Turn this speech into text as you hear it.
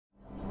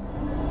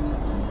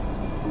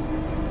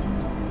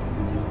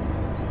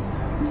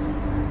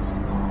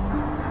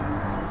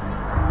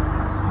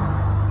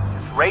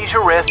raise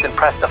your wrist and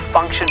press the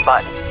function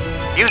button.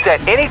 Use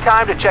that any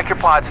time to check your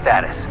pod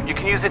status. You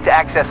can use it to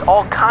access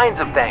all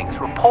kinds of things: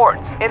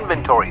 reports,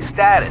 inventory,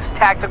 status,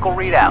 tactical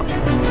readouts.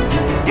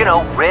 You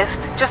know, wrist,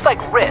 just like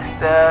wrist,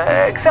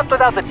 except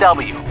without the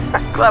W.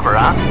 Clever,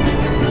 huh?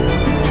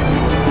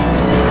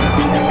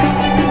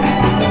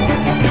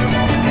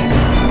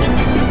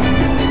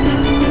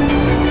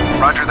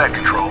 Roger that,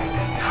 Control.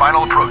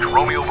 Final approach,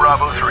 Romeo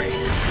Bravo 3.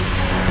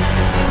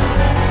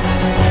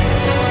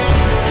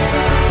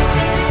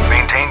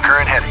 Maintain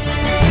current heading.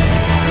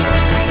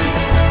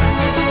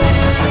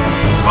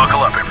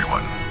 Buckle up,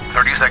 everyone.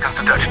 30 seconds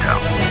to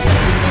touchdown.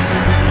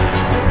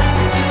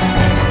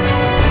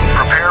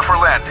 Prepare for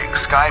landing,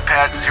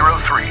 Skypad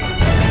 03.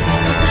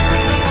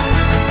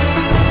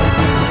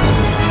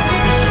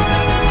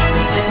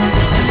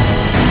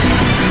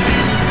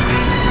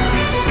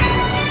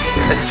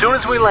 As soon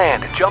as we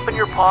land, jump in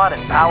your pod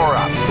and power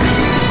up.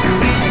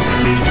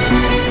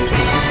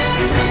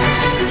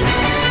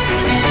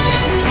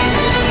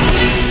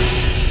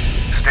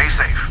 Stay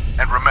safe,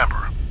 and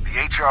remember, the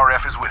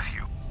HRF is with you.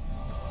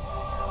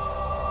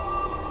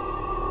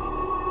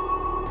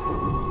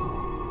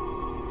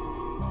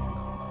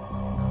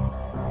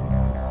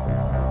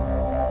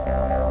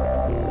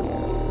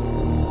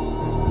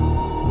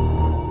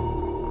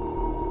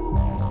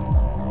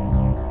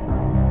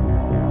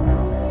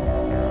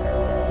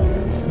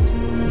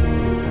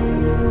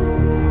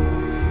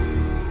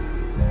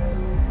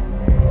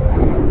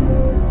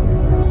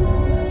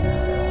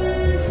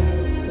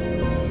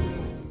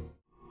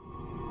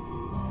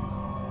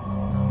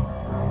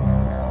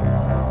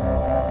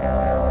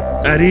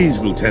 At ease,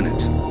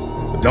 Lieutenant.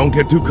 But don't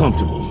get too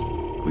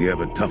comfortable. We have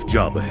a tough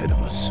job ahead of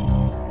us.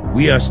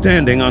 We are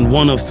standing on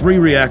one of 3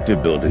 reactor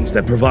buildings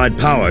that provide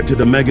power to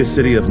the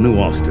megacity of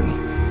New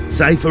Austin.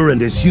 Cypher and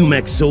his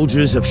HUMEX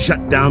soldiers have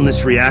shut down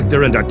this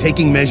reactor and are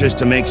taking measures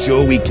to make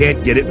sure we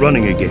can't get it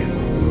running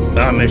again.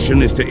 Our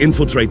mission is to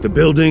infiltrate the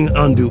building,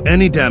 undo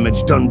any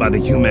damage done by the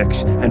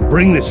HUMEX, and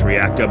bring this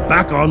reactor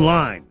back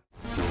online.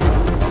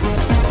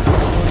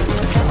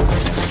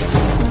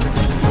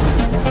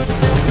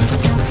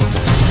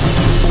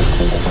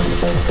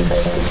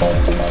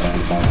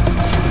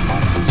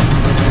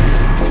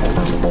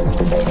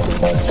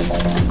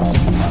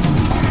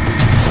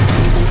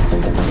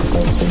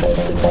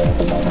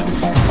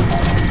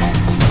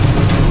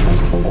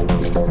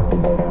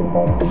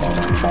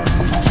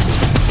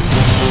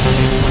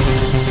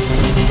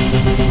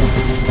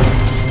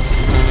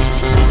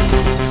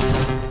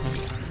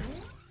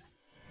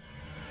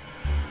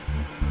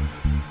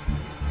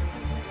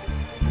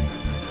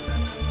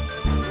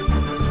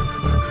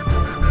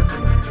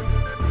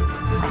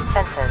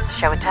 Sensors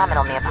show a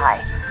terminal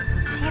nearby.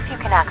 See if you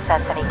can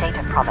access any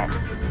data from it.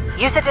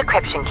 Use a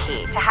decryption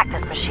key to hack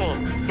this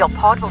machine. Your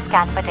pod will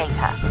scan for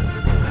data.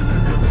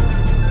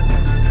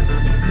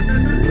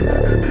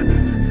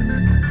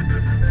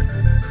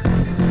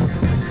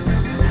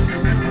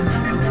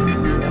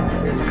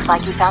 Looks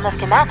like you found the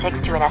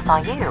schematics to an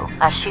SRU,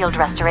 a shield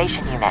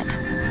restoration unit.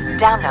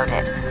 Download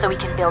it so we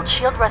can build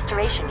shield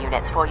restoration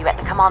units for you at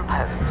the command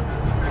post.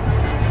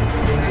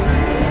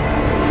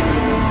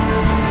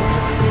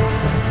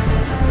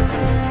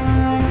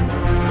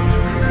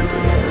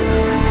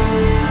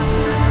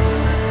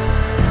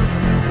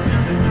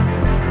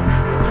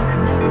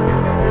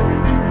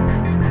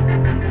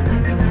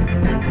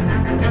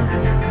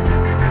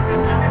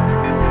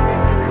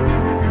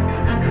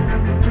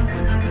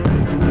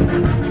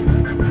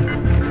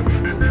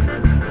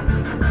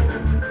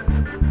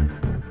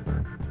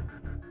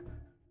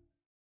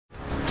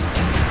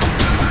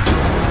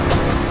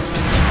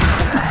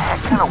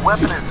 What kind of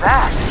weapon is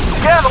that?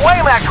 Get out of the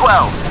way, Mac-12!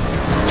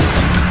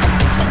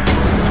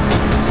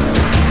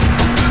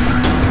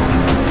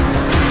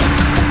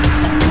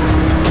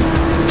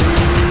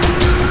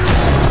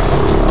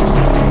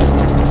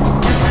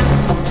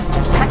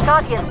 That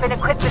Guardian's been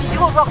equipped with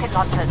dual rocket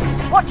launchers.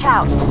 Watch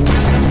out!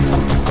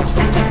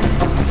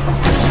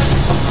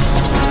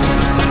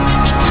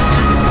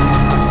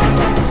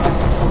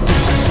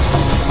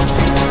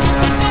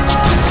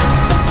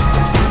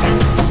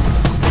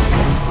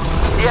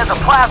 He has a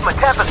plasma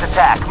tempest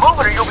attack. Move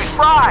it or you'll be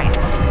fried!